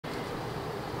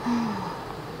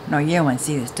No, you don't want to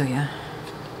see this, do you?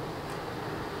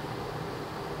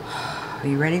 Are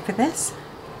you ready for this?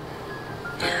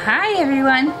 Hi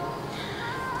everyone!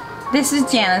 This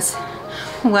is Janice.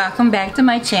 Welcome back to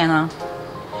my channel.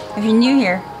 If you're new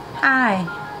here, hi!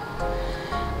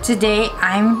 Today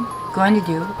I'm going to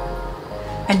do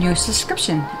a new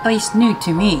subscription. At least new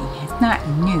to me. It's not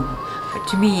new, but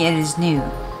to me it is new.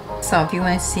 So if you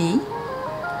want to see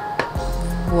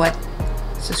what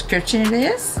subscription it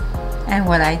is and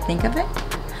what I think of it,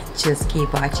 just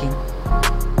keep watching.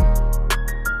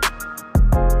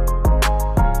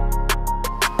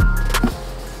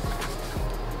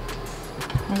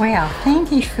 Well,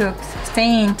 thank you for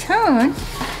staying tuned.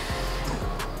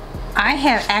 I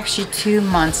have actually 2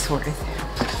 months worth.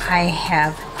 I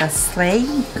have the Slay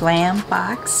Glam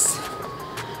box.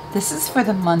 This is for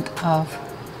the month of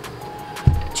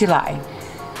July.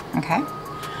 Okay,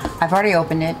 I've already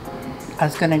opened it. I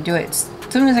was gonna do it as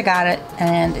soon as I got it,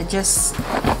 and it just,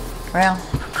 well,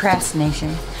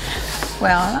 procrastination.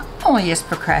 Well, only just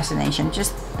procrastination,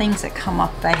 just things that come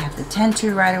up that I have to tend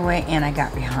to right away, and I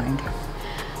got behind.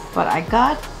 But I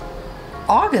got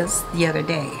August the other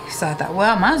day, so I thought,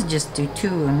 well, I might as well just do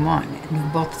 2 in 1 and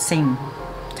do both at the same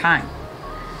time.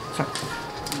 So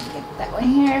let me get that one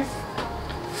here,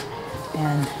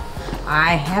 and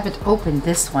I haven't opened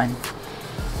this one.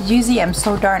 Usually I'm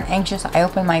so darn anxious I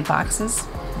open my boxes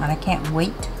and I can't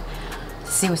wait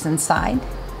to see what's inside,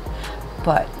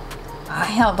 but I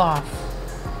held off.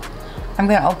 I'm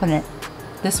gonna open it,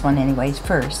 this one anyways,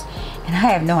 first, and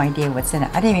I have no idea what's in it.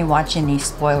 I didn't even watch any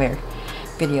spoiler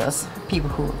videos, people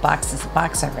who box this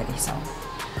box already. So,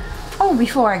 oh,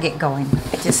 before I get going,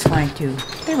 I just wanted to do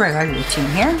the regular routine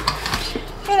here.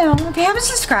 You know, if you haven't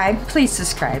subscribed, please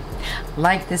subscribe.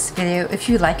 Like this video if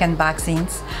you like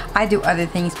unboxings. I do other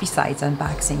things besides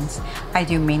unboxings. I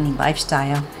do mainly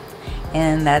lifestyle,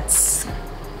 and that's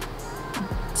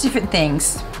different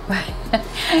things.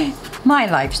 My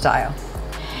lifestyle.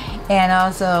 And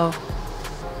also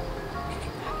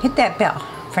hit that bell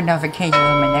for notification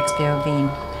of my next video being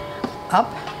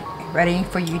up, ready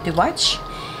for you to watch.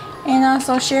 And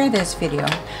also share this video.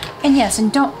 And yes,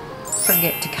 and don't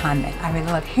forget to comment. I really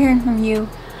love hearing from you.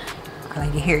 I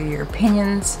like to hear your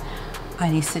opinions,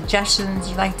 any suggestions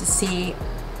you'd like to see,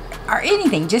 or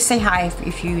anything. Just say hi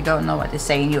if you don't know what to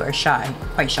say and you are shy,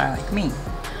 quite shy like me.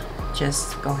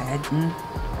 Just go ahead and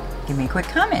give me a quick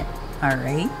comment.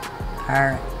 Alright?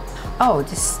 Alright. Oh,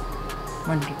 just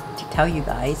wanted to tell you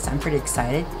guys, I'm pretty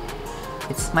excited.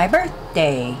 It's my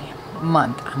birthday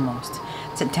month almost.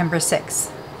 September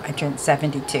 6th. I turned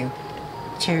 72.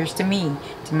 Cheers to me,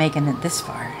 to making it this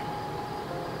far.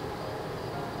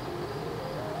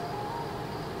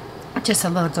 Just a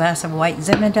little glass of white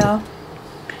Zinfandel.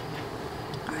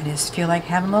 I just feel like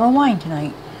having a little wine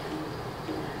tonight.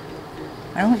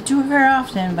 I don't do it very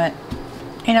often, but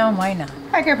you know, why not?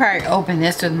 I could probably open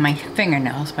this with my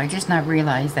fingernails, but I just not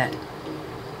realized that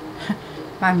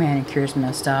my manicure's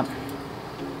messed up.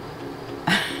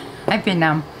 I've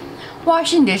been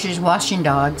washing dishes, washing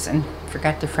dogs, and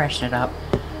forgot to freshen it up.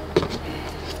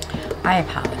 I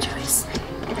apologize.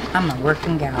 I'm a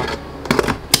working gal.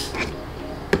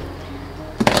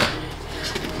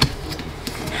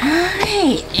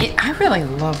 Alright, I really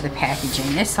love the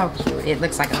packaging. It's so cute. It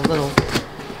looks like a little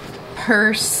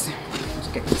purse. Let's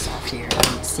get this off here.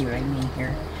 Let me see what I mean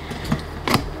here.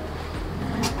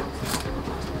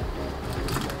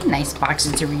 Nice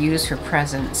boxes to reuse for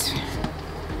presents.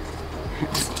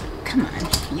 Let's see. Come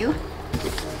on, you.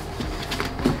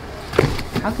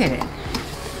 I'll get it.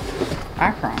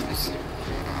 I promise.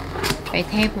 They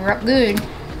taper up good.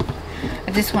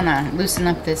 I just want to loosen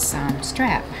up this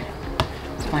strap.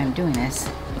 That's why I'm doing this.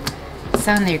 It's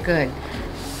on there good.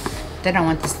 They don't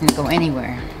want this thing to go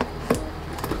anywhere.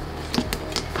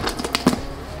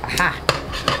 Aha!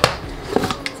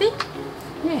 See?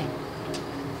 Yeah.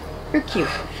 You're cute.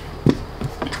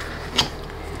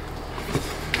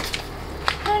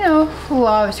 I know who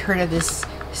always heard of this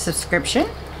subscription,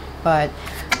 but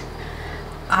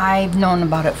I've known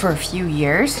about it for a few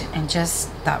years and just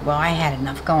thought, well, I had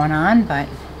enough going on, but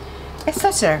it's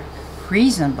such a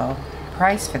reasonable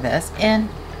price for this. And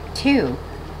two,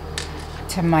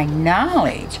 to my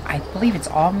knowledge, I believe it's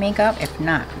all makeup, if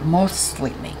not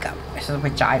mostly makeup,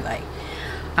 which I like.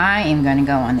 I am going to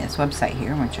go on this website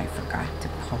here, which I forgot to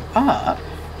pull up,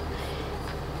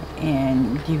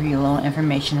 and give you a little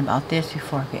information about this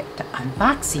before I get to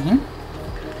unboxing.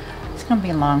 It's going to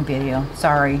be a long video.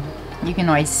 Sorry. You can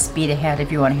always speed ahead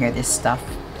if you want to hear this stuff.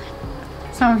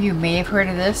 Some of you may have heard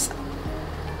of this.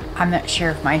 I'm not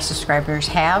sure if my subscribers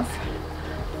have,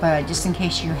 but just in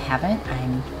case you haven't,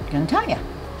 I'm going to tell you.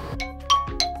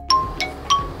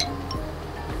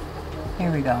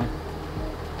 Here we go.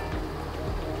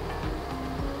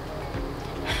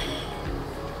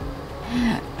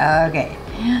 Okay.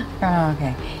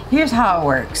 Okay. Here's how it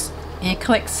works. You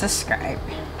click subscribe.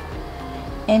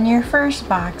 And your first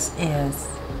box is,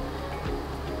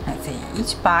 let's see,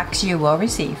 each box you will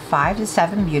receive 5 to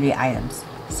 7 beauty items,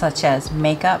 such as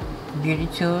makeup, beauty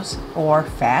tools, or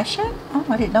fashion. Oh,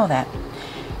 I didn't know that.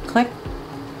 Click.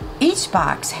 Each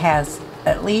box has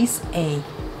at least a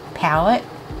palette.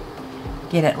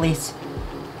 Get at least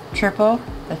triple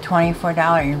the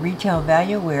 $24 in retail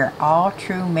value. We're all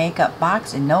true makeup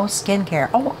box and no skincare.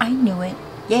 Oh, I knew it.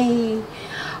 Yay.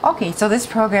 Okay, so this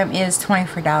program is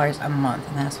 $24 a month,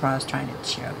 and that's what I was trying to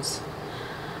choose.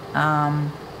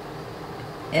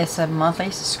 It's a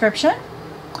monthly subscription.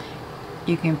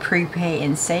 You can prepay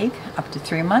and save up to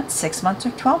 3 months, 6 months,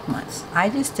 or 12 months. I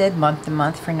just did month to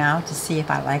month for now to see if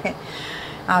I like it.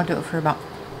 I'll do it for about,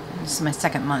 this is my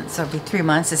second month, so it'll be 3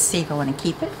 months to see if I want to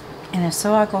keep it. And if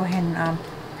so, I'll go ahead and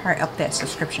hurry up that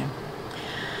subscription.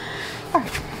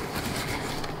 Alright.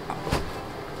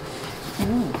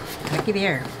 Ooh, looky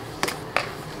there.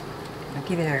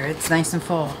 Looky there, it's nice and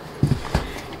full.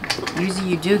 Usually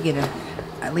you do get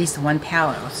at least one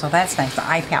palette, so that's nice, the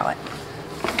eye palette.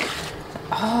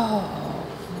 Oh,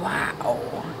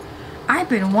 wow. I've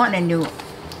been wanting new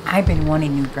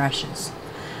brushes.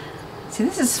 See,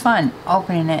 this is fun,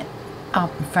 opening it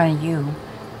up in front of you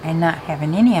and not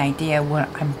having any idea what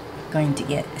I'm going to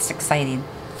get. It's exciting.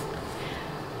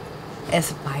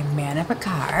 It's by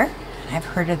Janic-AZMCUXFG. I've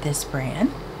heard of this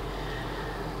brand.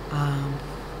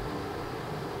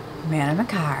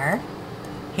 Janic-AZMCUXFG,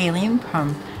 hailing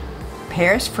from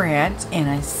Paris, France, and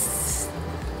let's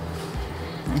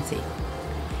see.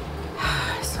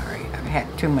 Sorry, I've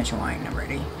had too much wine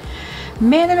already.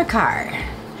 Janic-AZMCUXFG,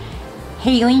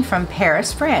 hailing from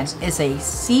Paris, France, is a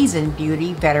seasoned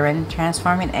beauty veteran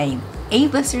transforming an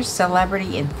A-lister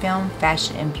celebrity in film,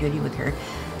 fashion, and beauty with her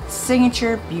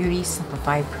signature beauty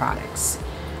simplified products.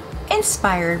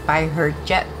 Inspired by her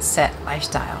jet-set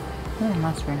lifestyle. Oh,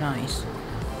 must be nice.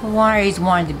 Well, I always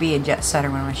wanted to be a jet setter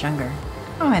when I was younger.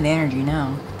 I don't have the energy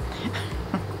now.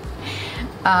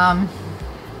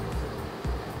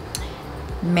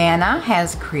 Janic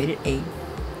has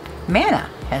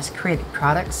created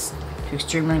products to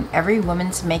streamline every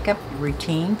woman's makeup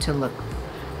routine to look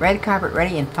red carpet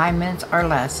ready in 5 minutes or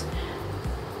less.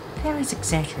 They always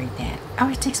exaggerate that. It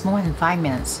always takes more than 5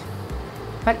 minutes.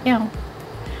 But, you know,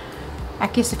 I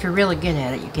guess if you're really good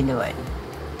at it, you can do it.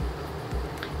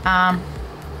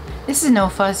 This is a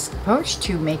no-fuss approach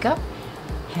to makeup.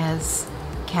 Has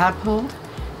catapulted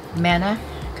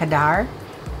Janic-AZMCUXFG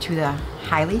to the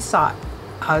highly sought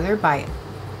after by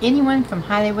anyone from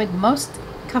Hollywood most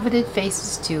coveted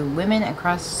faces to women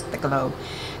across the globe.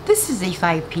 This is a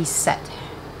 5-piece set.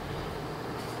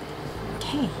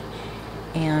 Okay,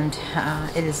 and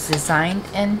it is designed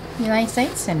in the United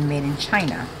States and made in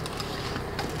China.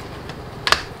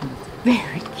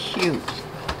 Very cute.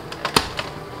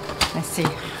 Let's see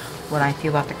what I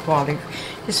feel about the quality.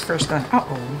 This first going,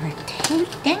 uh-oh, my tape,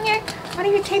 dang it. How do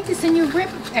you tape this and you rip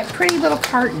that pretty little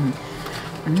carton?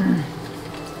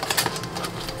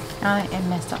 It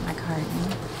messed up my carton.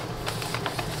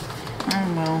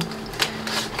 Oh, well.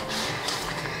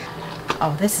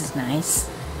 Oh, this is nice.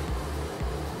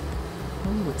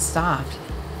 Ooh, it's soft.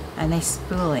 A nice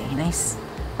spoolie. Nice.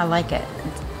 I like it.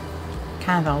 It's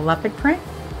kind of a leopard print.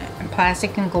 And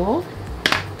plastic and gold.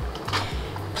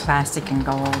 Plastic and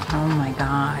gold. Oh my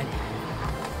god.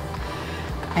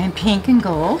 And pink and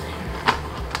gold.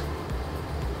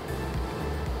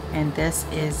 And this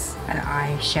is an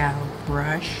eyeshadow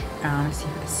brush. Let's see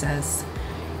if it says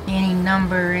any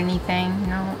number or anything.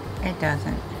 No, it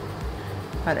doesn't.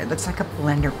 But it looks like a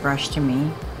blender brush to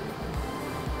me.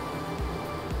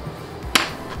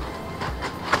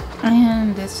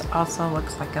 And this also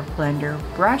looks like a blender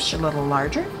brush, a little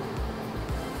larger.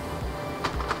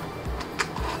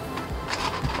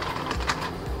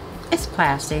 It's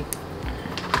plastic.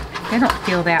 They don't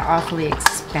feel that awfully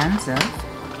expensive,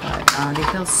 but they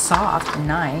feel soft and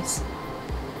nice.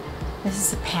 This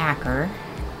is a packer.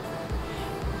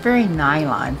 Very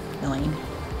nylon feeling.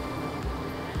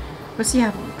 We'll see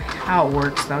how it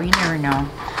works though. You never know.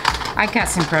 I got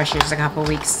some brushes a couple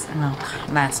weeks, well,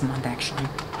 last month actually.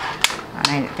 I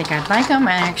didn't think I'd like them.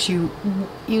 I actually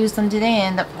used them today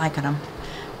and ended up liking them.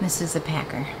 This is a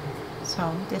packer.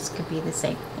 So this could be the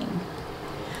same thing.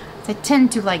 I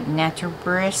tend to like natural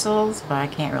bristles, but I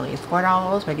can't really afford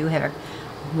all those. But I do have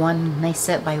one nice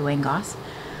set by Wayne Goss.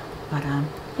 But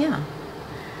yeah.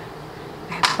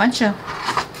 I have a bunch of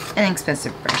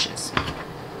inexpensive brushes.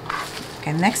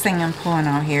 Okay, next thing I'm pulling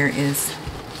out here is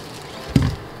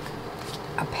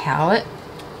palette.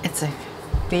 It's a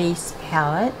face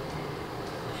palette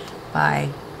by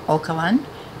Okalan.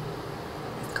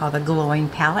 It's called the Glowing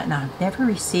Palette. Now, I've never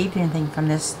received anything from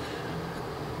this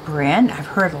brand. I've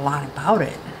heard a lot about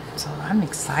it, so I'm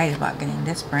excited about getting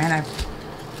this brand. I've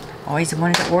always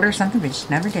wanted to order something, but just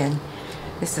never did.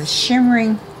 This is a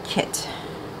shimmering kit,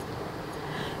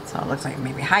 so it looks like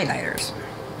maybe highlighters.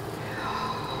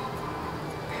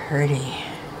 Pretty.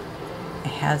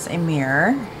 It has a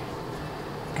mirror,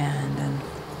 and then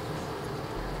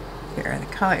here are the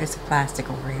colors. It's plastic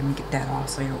over here. Let me get that off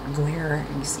so you don't glare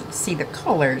and you see the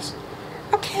colors.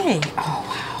 Okay. Oh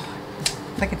wow,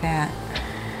 look at that.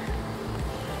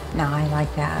 Now I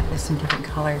like that. There's some different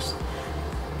colors.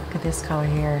 Look at this color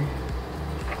here.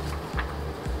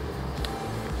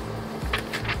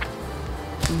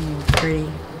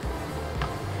 Pretty.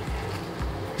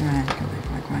 Come on,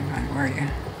 where are you?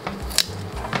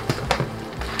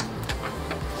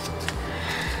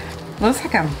 Looks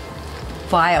like a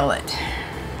violet.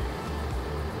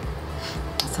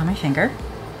 It's on my finger,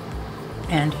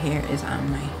 and here is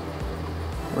on my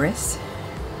wrist.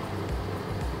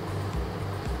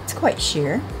 It's quite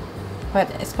sheer, but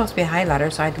it's supposed to be a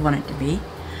highlighter, so I'd want it to be.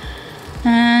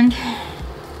 And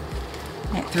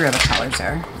three other colors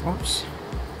there. Oops.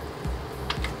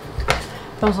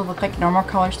 Those will look like normal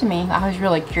colors to me. I was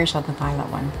really curious about the violet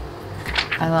one.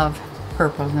 I love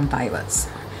purples and violets.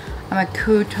 I'm a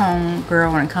cool tone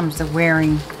girl when it comes to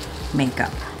wearing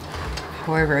makeup.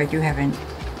 However, I do have a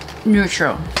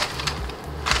neutral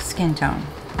skin tone,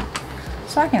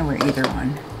 so I can wear either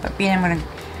one. But being I'm gonna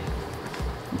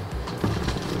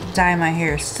dye my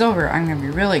hair silver, I'm gonna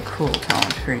be really cool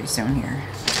toned pretty soon here.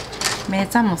 I mean,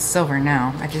 it's almost silver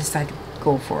now. I just decided to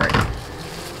go for it.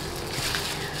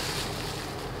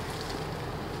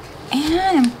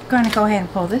 And I'm going to go ahead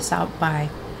and pull this out by,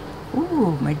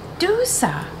 ooh,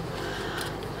 Medusa.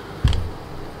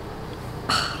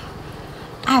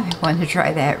 I've been wanting to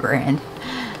try that brand.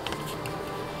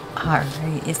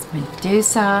 Alright, it's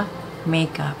Medusa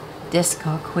Makeup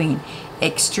Disco Queen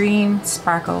Extreme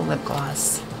Sparkle Lip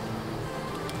Gloss.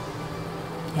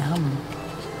 Yum.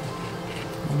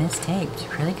 And it's taped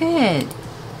really good.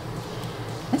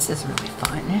 This is really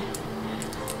fun.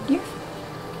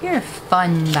 You're a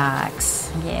fun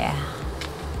box. Yeah.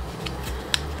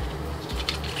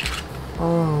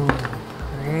 Oh,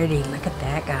 pretty. Look at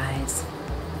that, guys.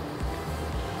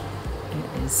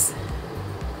 It is.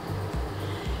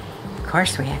 Of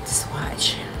course, we have to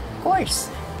swatch. Of course.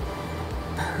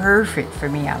 Perfect for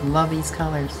me. I love these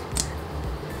colors.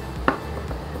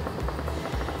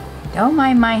 Don't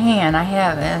mind my hand. I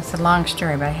have, it's a long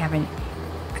story, but I have a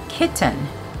kitten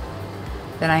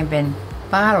that I've been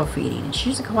bottle feeding, and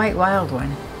she's a quite wild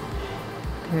one.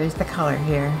 Here's the color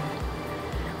here.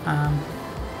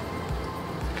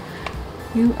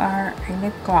 You are a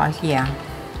lip gloss, yeah.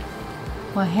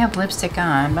 Well, I have lipstick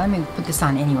on, but let me put this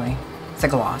on anyway. It's a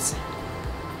gloss.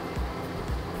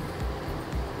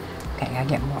 Okay, I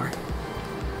get more.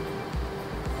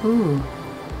 Ooh.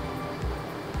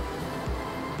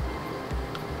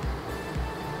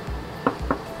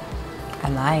 I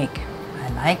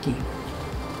like it.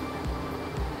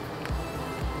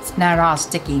 It's not all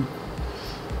sticky.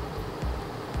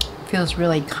 Feels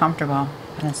really comfortable,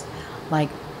 and it's like,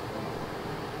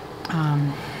 I don't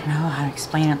know how to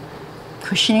explain it.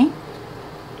 Cushiony.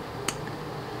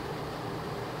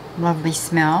 Lovely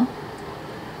smell.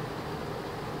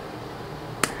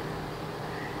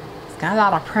 It's got a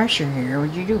lot of pressure here.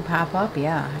 Would you do pop up?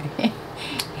 Yeah. It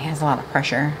has a lot of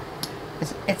pressure.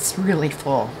 It's really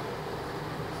full.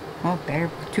 Well, better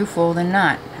too full than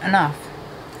not enough.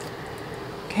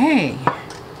 Okay.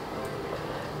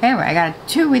 Anyway, I got a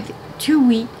 2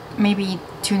 week, maybe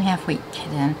 2.5 week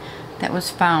kitten that was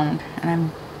found, and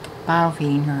I'm bottle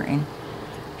feeding her, and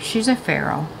she's a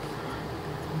feral.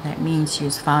 That means she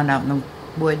was found out in the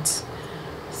woods.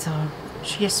 So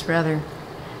she gets rather,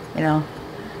 you know,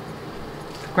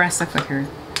 aggressive with her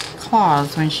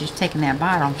claws when she's taking that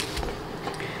bottle.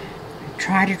 I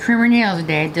tried to trim her nails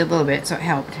today. I did a little bit, so it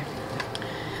helped.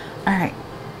 Alright.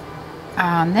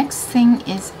 Next thing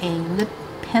is a lip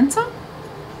pencil.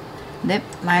 Lip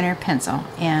liner pencil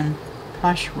in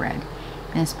plush red.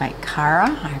 And it's by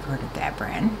Cara. I've heard of that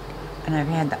brand. And I've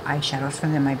had the eyeshadows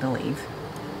from them, I believe.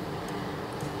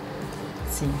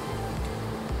 Let's see.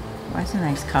 Well, that's a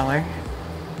nice color.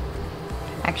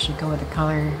 Actually go with the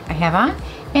color I have on.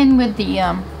 And with the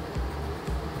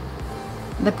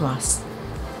lip gloss.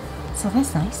 So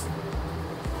that's nice.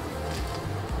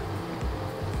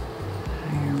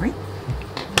 Alright.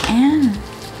 And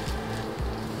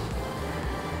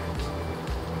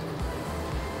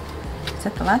is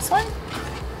that the last one?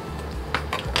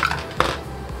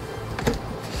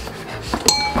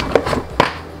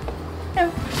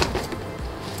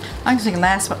 I was thinking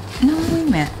last one. No, wait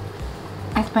a minute.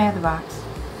 That's my other box.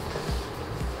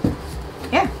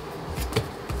 Yeah.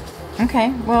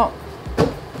 Okay, well,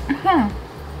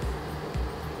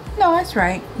 no, that's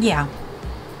right. Yeah.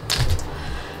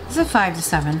 It's a 5 to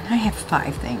 7. I have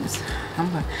 5 things.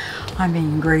 I'm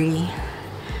being greedy.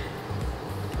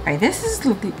 Alright, this is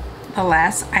the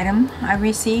last item I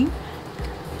received.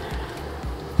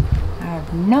 I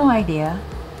have no idea.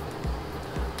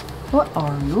 What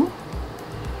are you?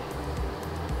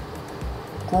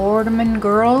 Gorman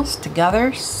girls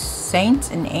together, saints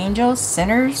and angels,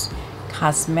 sinners,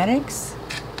 cosmetics.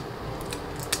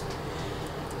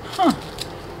 Huh.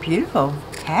 Beautiful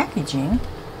packaging.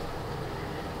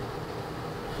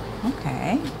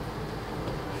 Okay.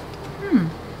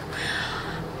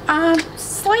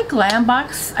 It's like Glam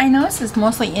box. I know this is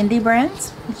mostly indie brands,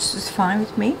 which is fine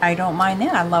with me. I don't mind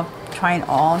that. I love trying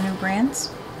all new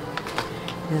brands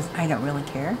because I don't really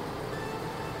care.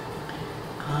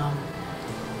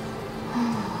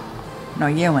 No,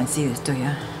 you don't want to see this, do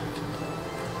you?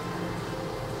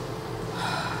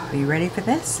 Are you ready for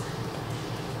this?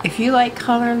 If you like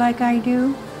color like I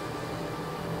do,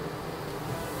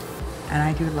 and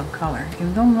I do love color,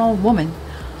 even though I'm an old woman,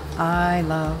 I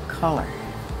love color.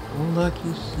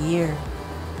 Looky here.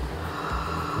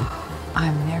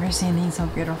 I've never seen these so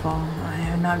beautiful. I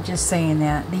am not just saying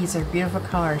that. These are beautiful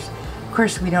colors. Of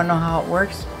course, we don't know how it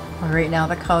works, but right now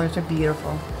the colors are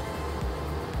beautiful.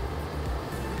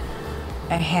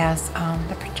 It has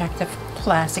the protective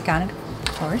plastic on it, of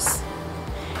course.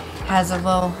 Has a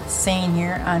little saying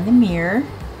here on the mirror.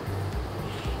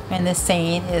 And the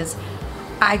saying is,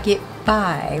 I get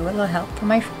by with a little help from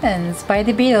my friends by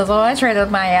the Beatles. Oh, that's right up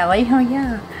my alley. Oh,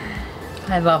 yeah.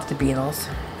 I love the Beatles.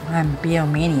 I'm a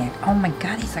Beatlemaniac. Oh, my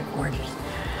God, these are gorgeous.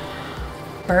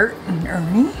 Bert and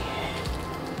Ernie.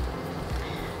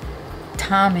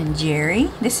 Tom and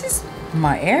Jerry. This is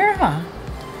my era.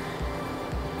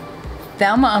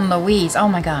 Thelma and Louise. Oh,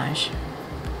 my gosh.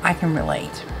 I can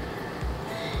relate.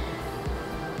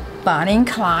 Bonnie and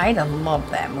Clyde. I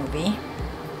love that movie.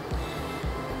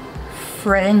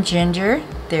 Fred and Ginger,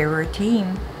 they were a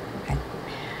team.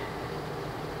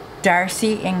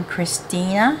 Darcy and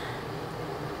Christina.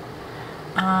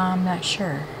 I'm not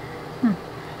sure.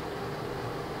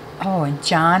 Oh, and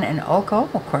John and Oko.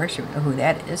 Of course, you know who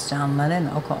that is. John Lennon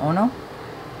and Oko Ono.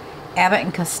 Abbott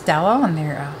and Costello and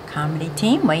their comedy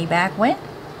team way back when.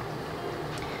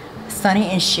 Sonny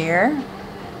and Cher.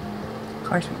 Of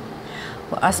course,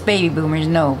 well, us baby boomers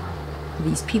know who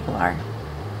these people are.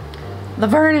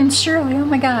 Laverne and Shirley. Oh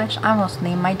my gosh. I almost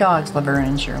named my dogs Laverne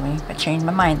and Shirley, but changed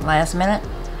my mind last minute.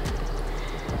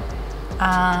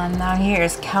 Now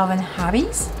here's Calvin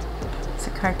Hobbies. It's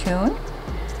a cartoon.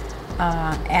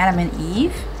 Adam and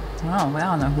Eve. Oh, well,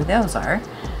 I don't know who those are.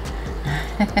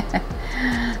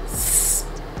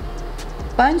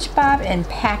 SpongeBob and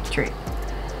Patrick.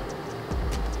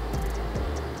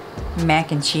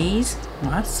 Mac and Cheese.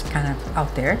 Well, that's kind of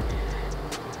out there.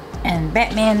 And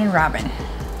Batman and Robin,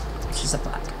 which is a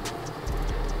black.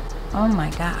 Oh my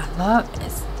God, I love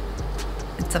it.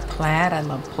 It's a plaid. I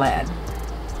love plaid.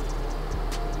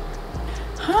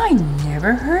 I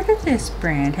never heard of this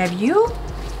brand. Have you?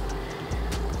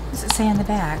 What does it say on the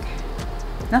back?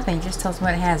 Nothing. It just tells me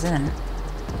what it has in it.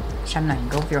 Which I'm not going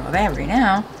to go through all that right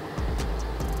now.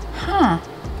 Huh.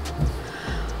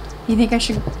 You think I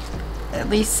should at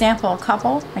least sample a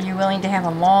couple? Are you willing to have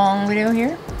a long video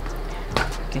here? I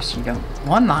guess you don't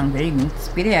want long video. You can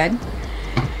speed ahead.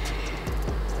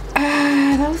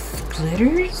 Those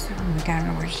glitters. Oh my God, I don't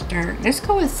know where to start. Let's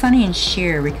go with Sonny and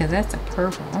Cher because that's a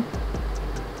purple.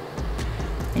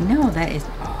 I know that is.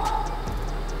 Oh.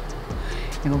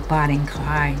 And go Bonnie and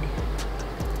Clyde.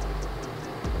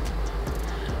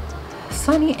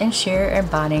 Sonny and Cher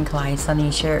and Bonnie and Clyde. Sonny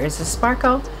and Cher is the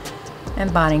sparkle,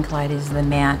 and Bonnie and Clyde is the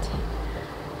matte.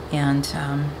 And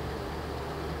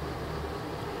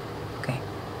okay,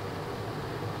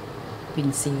 you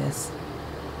can see this.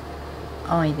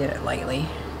 I only did it lightly.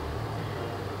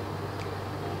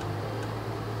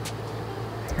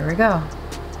 Here we go.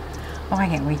 Oh, I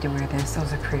can't wait to wear this.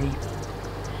 Those are pretty.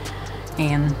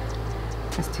 And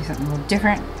let's do something a little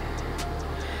different.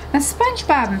 Now,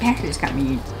 SpongeBob and Patrick's got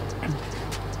me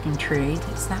intrigued.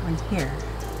 It's that one here.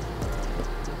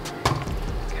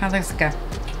 Kind of looks like a,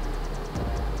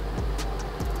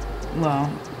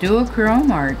 well, duochrome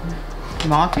or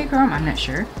multi-chrome. I'm not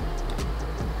sure.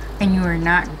 And you are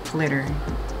not glitter.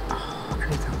 Oh, I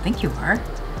don't think you are.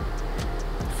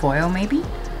 Foil, maybe?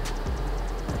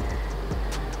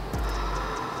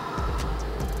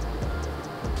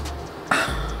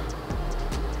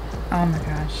 Oh my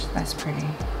gosh, that's pretty.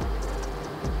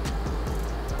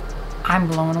 I'm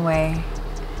blown away.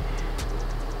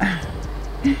 Oh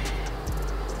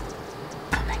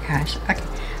my gosh. Okay,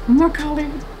 more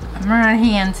color. More on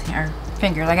hands or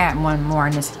fingers. I got one more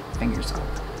on this finger, so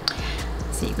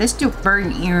let's see. Let's do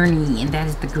Burnt Ernie, and that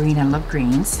is the green. I love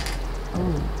greens.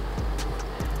 Oh,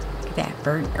 look at that,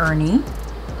 Burnt Ernie.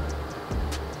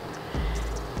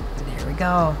 There we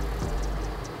go.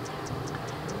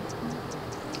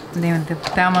 And then the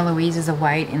Thelma Louise is a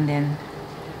white, and then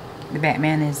the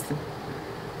Batman is the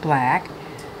black.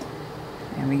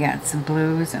 And we got some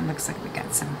blues, and it looks like we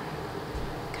got some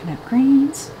kind of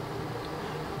greens.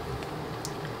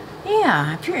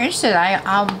 Yeah, if you're interested,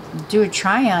 I'll do a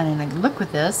try on and look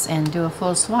with this and do a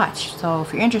full swatch. So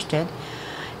if you're interested,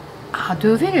 I'll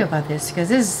do a video about this, because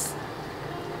this,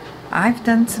 I've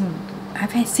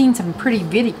seen some pretty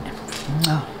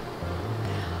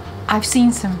I've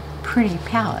seen some pretty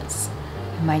palettes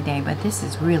in my day, but this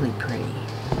is really pretty.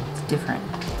 It's different.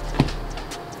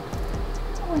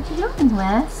 What you doing,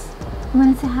 Wes? You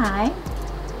want to say hi?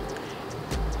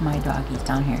 My doggy's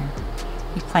down here.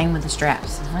 He's playing with the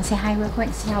straps. Want to say hi real quick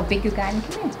and see how big you got him?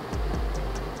 Come here.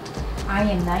 I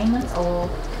am 9 months old.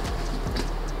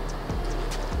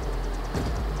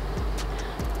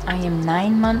 I am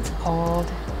 9 months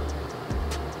old.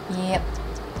 Yep.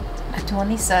 I'm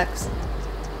 26.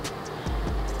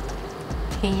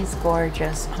 He's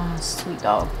gorgeous. Oh, sweet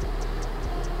dog.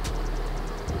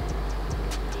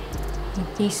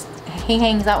 He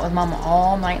hangs out with Mama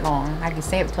all night long. I can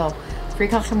stay up till 3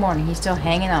 o'clock in the morning. He's still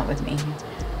hanging out with me.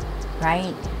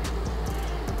 Right?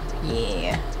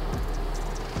 Yeah.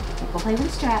 Go play with the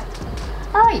strap.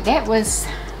 Alright, that was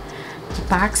the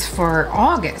box for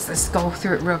August. Let's go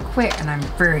through it real quick, and I'm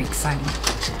very excited.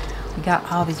 We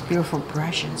got all these beautiful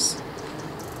brushes.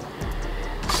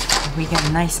 We got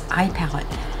a nice eye palette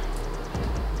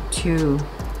to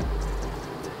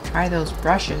try those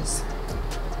brushes.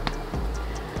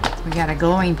 We got a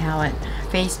glowing palette,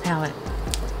 face palette.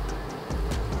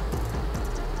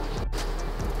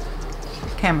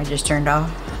 Camera just turned off.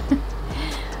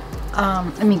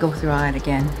 Let me go through all that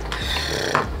again.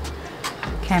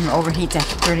 Camera overheats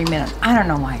after 30 minutes. I don't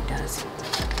know why it does.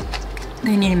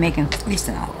 They need to make at least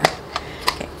an hour.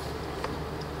 Okay.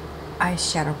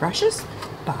 Eyeshadow brushes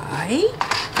by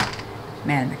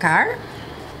Man Car.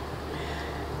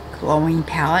 Glowing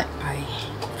palette by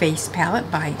Face palette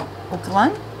by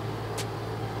Oaklon.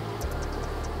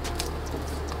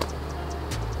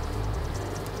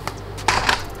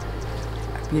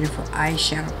 Beautiful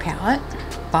eyeshadow palette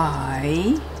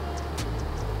by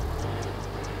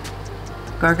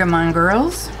Gargamon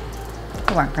Girls.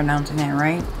 Oh, I'm pronouncing that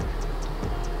right.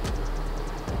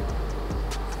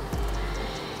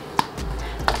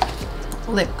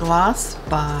 Lip gloss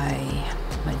by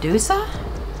Medusa.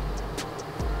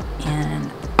 And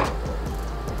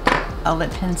a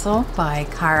lip pencil by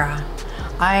Cara.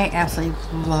 I absolutely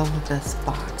love this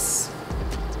box.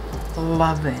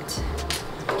 Love it.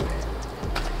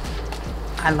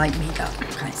 I like makeup, what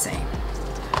can I say?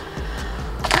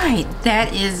 Alright,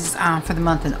 that is for the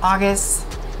month of August.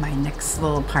 My next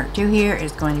little part 2 here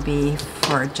is going to be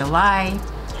for July.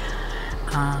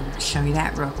 Show you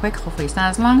that real quick. Hopefully it's not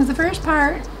as long as the first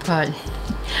part, but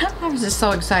I was just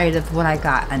so excited of what I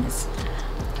got on this.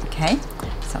 Okay,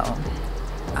 so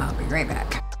I'll be right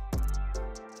back.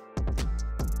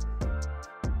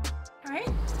 Alright,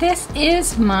 this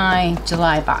is my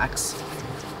July box.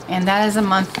 And that is a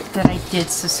month that I did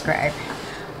subscribe.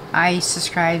 I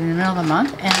subscribed in the middle of the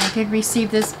month, and I did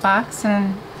receive this box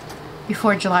and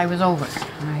before July was over.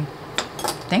 I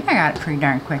think I got it pretty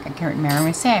darn quick. I can't remember.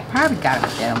 I say I probably got it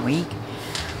within a week.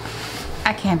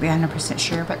 I can't be 100%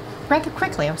 sure, but rather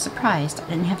quickly. I was surprised. I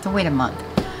didn't have to wait a month.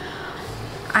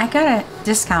 I got a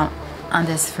discount on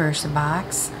this first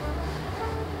box.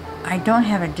 I don't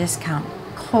have a discount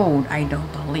code, I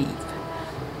don't believe.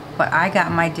 But I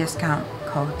got my discount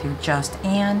code through Just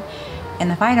Ann,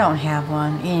 and if I don't have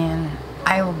one,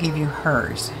 I will give you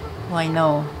hers. Well, I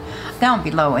know down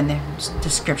below in the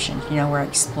description, you know, where I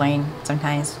explain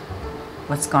sometimes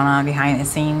what's going on behind the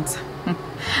scenes.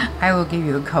 I will give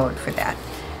you a code for that.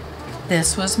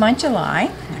 This was my July.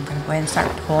 I'm going to go ahead and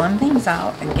start pulling things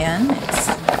out again. It's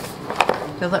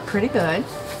filled up pretty good.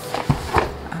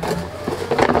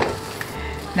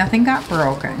 Nothing got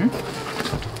broken,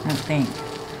 I don't think.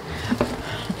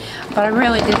 But I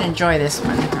really did enjoy this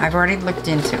one. I've already looked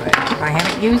into it. I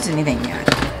haven't used anything yet.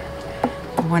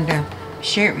 I wanted to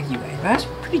share it with you guys. But I was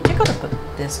pretty tickled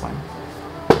with this one.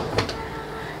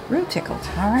 Real tickled.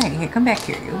 Alright, here, come back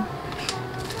here, you.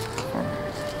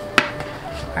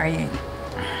 Alright.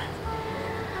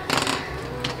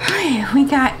 We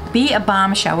got Be a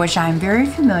Bombshell, which I'm very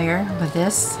familiar with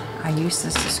this. I used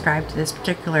to subscribe to this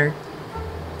particular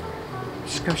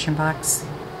subscription box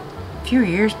a few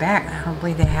years back. I don't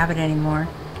believe they have it anymore.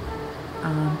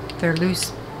 They're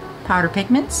loose powder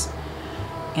pigments,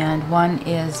 and one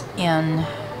is in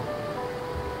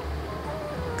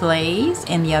glaze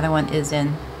and the other one is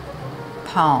in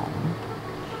palm.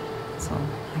 So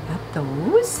I got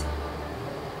those,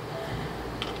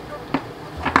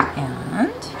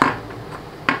 and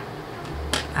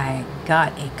I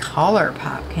got a color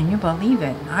pop. Can you believe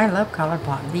it? I love color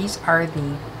pop. These are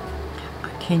the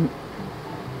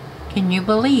can you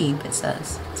believe, it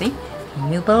says. See?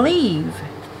 Can you believe?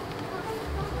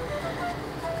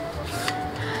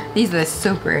 These are the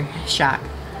Super Shock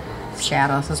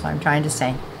shadows, that's what I'm trying to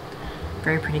say.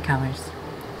 Very pretty colors.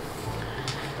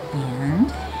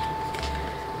 And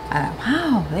I thought,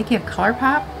 wow, they give color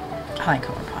pop? I like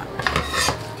color pop.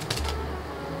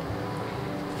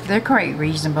 They're quite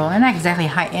reasonable. They're not exactly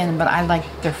high end, but I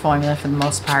like their formula for the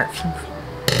most part.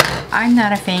 I'm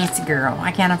not a fancy girl.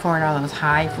 I can't afford all those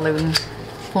highfalutin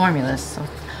formulas. So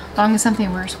as long as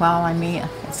something works well on me,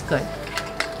 it's good.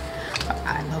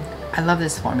 I love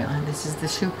this formula. This is the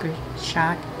Super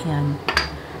Shock in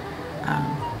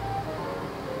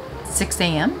 6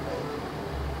 a.m.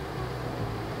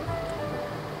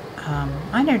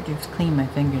 I never just clean my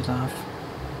fingers off.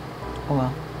 Oh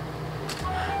well.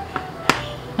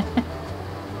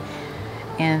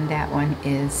 And that one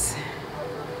is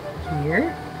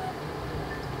here.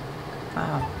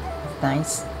 Wow, it's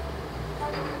nice.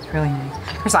 It's really nice.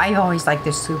 Of course, I always like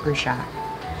this Super Shock.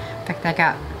 In fact, I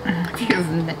got a few of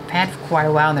them that I've had for quite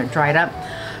a while and they're dried up.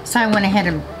 So I went ahead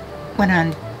and went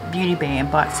on Beauty Bay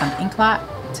and bought some ink lot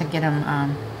to get them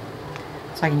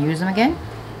so I can use them again.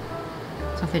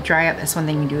 So if they dry up, that's one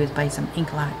thing you do is buy some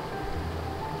ink lot.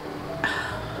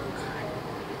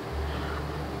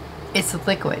 It's a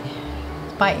liquid.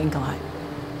 It's by ink lot.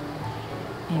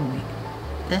 Anyway,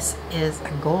 this is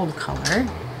a gold color.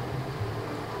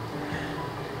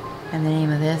 And the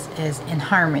name of this is In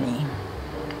Harmony.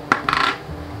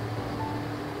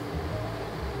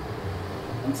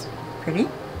 It's pretty.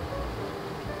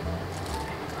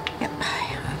 Yep,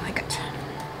 I like it.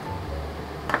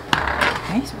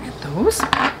 Okay, so we got those.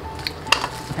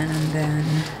 And then,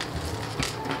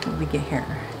 what do we get here?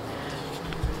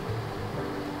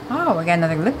 Oh, we got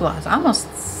another lip gloss.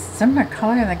 Almost similar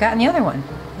color that I got in the other one.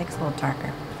 I think it's a little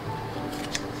darker.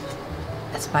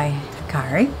 It's by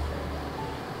Kari.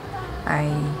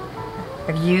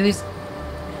 I've used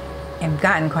and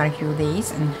gotten quite a few of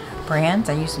these and brands.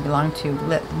 I used to belong to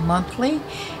Lip Monthly.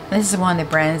 And this is one of the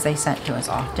brands they sent to us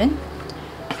often.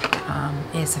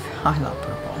 I love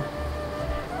purple.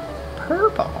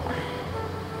 Purple.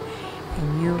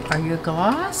 And are you a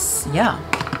gloss? Yeah.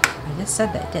 I just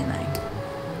said that, didn't I?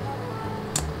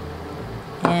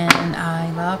 And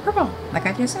I love purple, like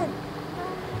I just said.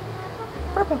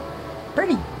 Purple.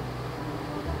 Pretty.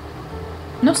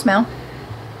 No smell.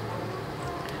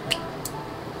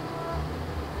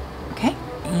 Okay,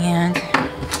 and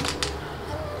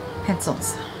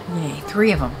pencils. Yay,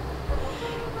 3 of them.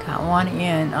 Got one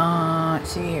in,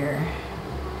 let's see here.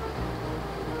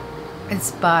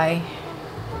 It's by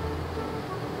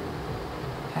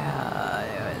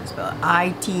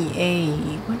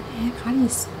ITA. What the heck? How do you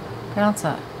pronounce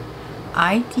that?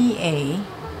 ITA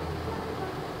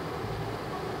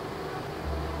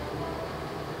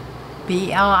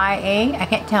BLIA? I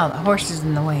can't tell. The horse is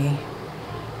in the way.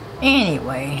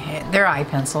 Anyway, they're eye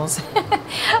pencils.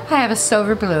 I have a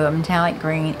silver blue, a metallic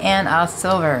green, and a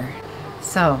silver.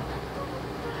 So,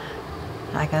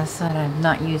 like I said, I've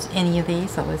not used any of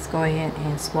these, so let's go ahead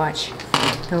and swatch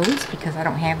those because I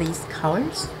don't have these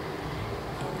colors.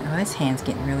 Oh, this hand's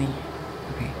getting really...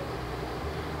 Okay.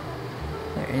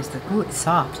 There is the... Ooh, it's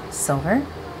soft. Silver.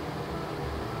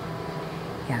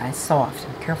 Yeah, it's soft.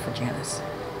 Be careful, Janice.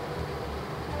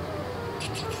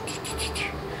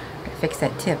 Gotta fix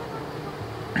that tip.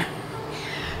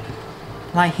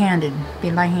 Light-handed.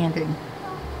 Be light-handed.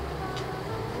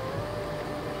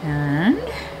 And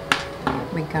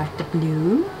we got the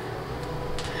blue.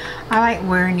 I like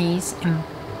wearing these in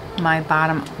my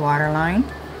bottom waterline.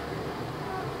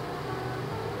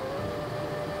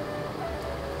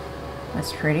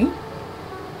 That's pretty.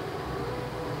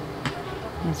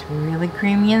 It's really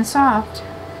creamy and soft. So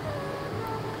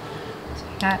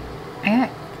I got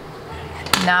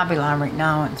Nabulon right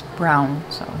now. It's brown,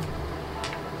 so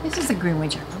this is the green,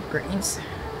 which I love greens.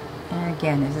 And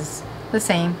again, this is the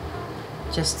same,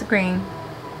 just the green.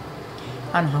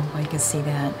 I don't know if I can see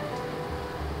that.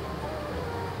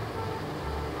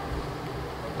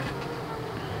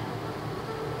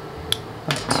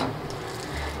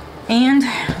 And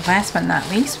last but not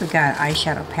least, we got an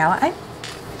eyeshadow palette. I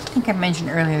think I mentioned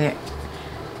earlier that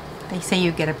they say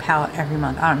you get a palette every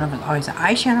month. I don't know if it's always an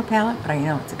eyeshadow palette, but I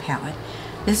know it's a palette.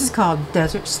 This is called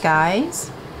Desert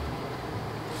Skies.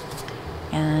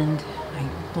 And I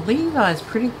believe I was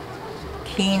pretty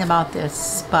keen about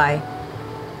this by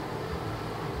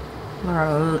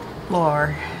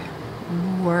Lurla.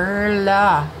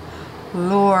 Lurla.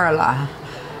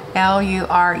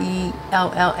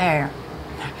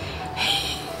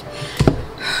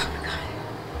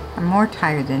 I'm more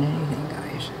tired than anything,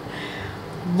 guys.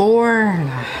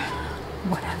 Lurla.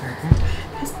 Whatever.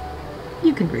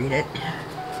 You can read it.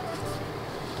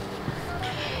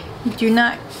 You do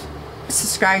not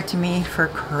subscribe to me for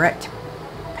correct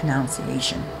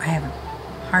pronunciation. I have a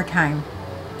hard time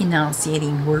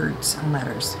enunciating words and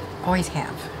letters. Always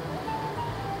have.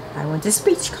 I went to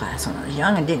speech class when I was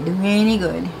young and didn't do me any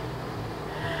good.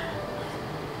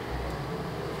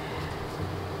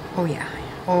 Oh yeah.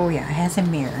 Oh yeah, it has a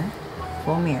mirror.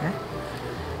 Full mirror.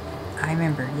 I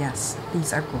remember, yes.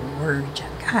 These are gorgeous.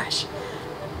 Gosh.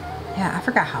 Yeah, I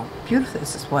forgot how beautiful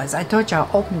this was. I told you I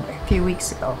opened it a few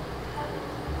weeks ago.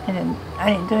 And then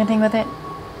I didn't do anything with it.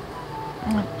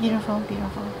 Oh, beautiful,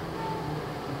 beautiful.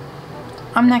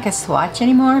 I'm not going to swatch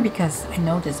anymore because I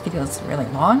know this video is really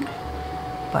long.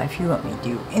 But if you want me to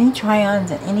do any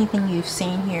try-ons and anything you've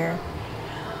seen here,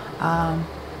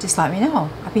 just let me know.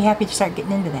 I'll be happy to start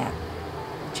getting into that.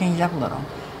 Change it up a little.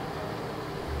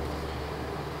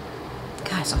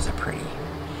 Gosh, those are pretty.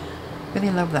 Really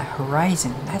love the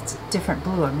horizon. That's a different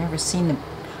blue. I've never seen the...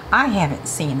 I haven't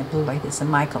seen a blue like this in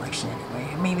my collection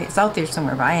anyway. Maybe it's out there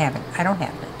somewhere, but I haven't. I don't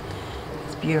have it.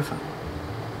 It's beautiful.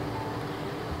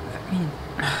 I mean,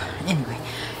 anyway.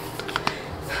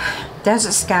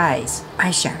 Desert Skies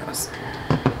eyeshadows.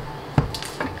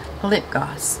 Lip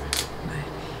gloss.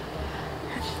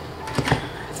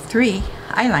 3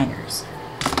 eyeliners.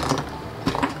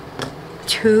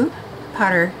 2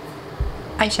 powder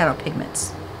eyeshadow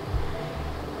pigments.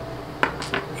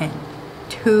 And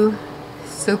 2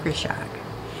 Super Shock.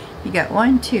 You got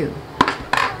 1, 2,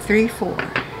 3, 4,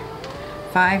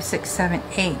 5, 6, 7,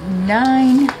 8,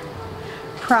 9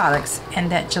 products in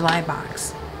that July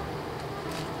box.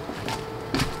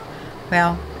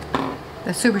 Well,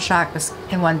 the Super Shock was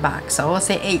in 1 box, so we'll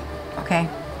say 8, okay?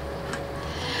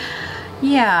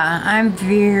 Yeah, I'm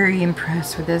very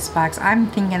impressed with this box. I'm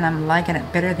thinking I'm liking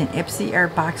it better than Ipsy or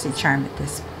Boxycharm at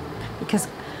this, because,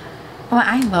 well,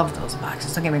 I love those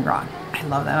boxes, don't get me wrong. I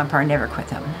love them, I'll probably never quit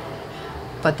them.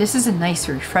 But this is a nice,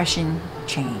 refreshing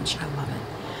change. I love it.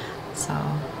 So,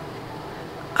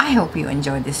 I hope you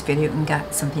enjoyed this video and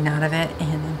got something out of it,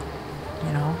 and,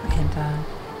 you know, and,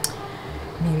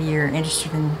 maybe you're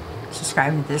interested in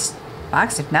subscribing to this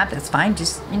box. If not, that's fine.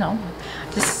 Just, you know,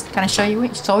 just kind of show you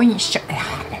what,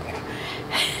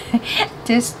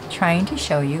 just trying to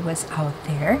show you what's out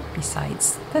there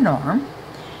besides the norm.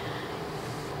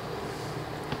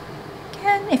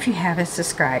 And if you haven't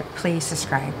subscribed, please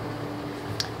subscribe.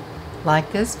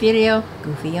 Like this video.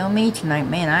 Goofy on me tonight.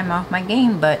 Man, I'm off my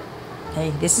game, but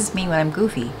hey, this is me when I'm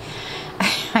goofy.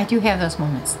 I do have those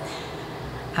moments.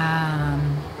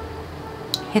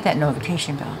 Hit that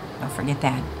notification bell. Don't forget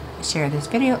that. Share this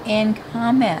video and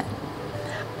comment.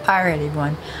 Alright,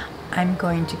 everyone. I'm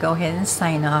going to go ahead and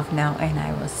sign off now, and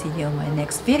I will see you in my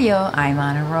next video. I'm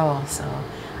on a roll, so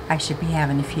I should be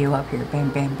having a few up here.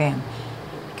 Bam, bam, bam.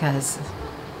 Because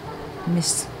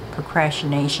Miss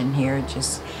Procrastination here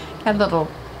just got a little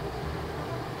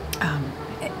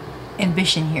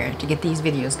ambition here to get these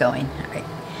videos going.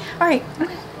 Alright.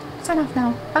 Sign off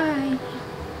now. Bye.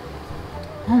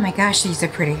 Oh my gosh, these are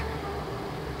pretty.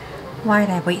 Why did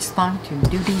I wait so long to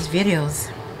do these videos?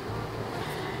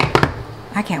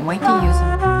 I can't wait to use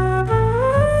them.